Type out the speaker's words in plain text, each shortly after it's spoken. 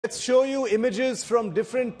Let's show you images from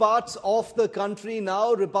different parts of the country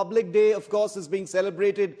now. Republic Day, of course, is being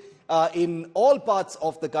celebrated in all parts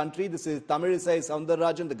of the country. This is Tamilisai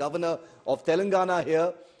Soundararajan, the governor of Telangana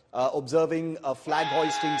here, observing a flag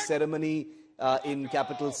hoisting ceremony in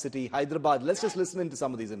capital city Hyderabad. Let's just listen into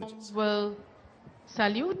some of these images. Will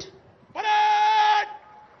salute. Parade!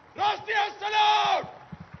 Rashtriya salute!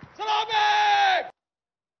 Salame!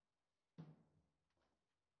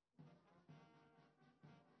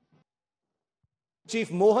 Chief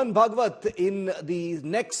Mohan Bhagwat in the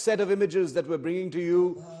next set of images that we're bringing to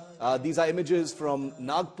you. These are images from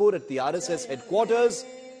Nagpur at the RSS headquarters,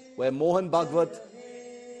 where Mohan Bhagwat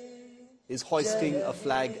is hoisting a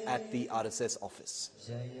flag at the RSS office.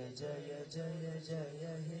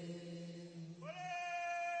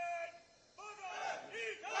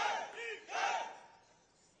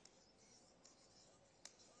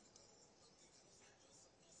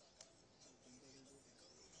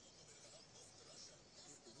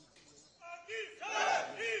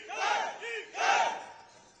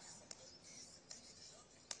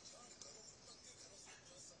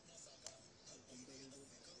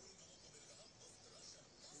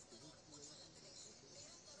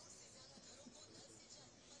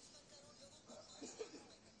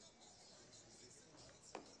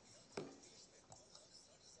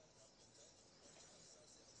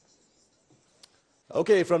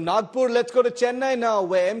 Okay, from Nagpur, let's go to Chennai now,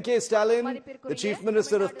 where M.K. Stalin, the Chief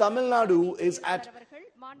Minister of Tamil Nadu, is at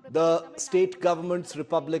the state government's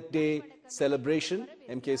Republic Day celebration.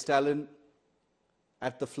 M.K. Stalin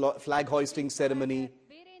at the flag hoisting ceremony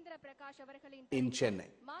in Chennai.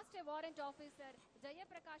 Master Warrant Officer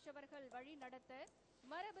Jayaprakash அவர்கள் வழி நடத்த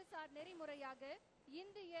மரபுசார் நெறிமுறையாக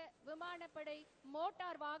இந்திய விமானப்படை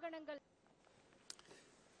motor வாகனங்கள்.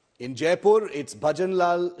 In Jaipur, it's Bhajan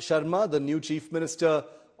Lal Sharma, the new Chief Minister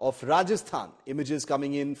of Rajasthan. Images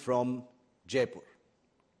coming in from Jaipur.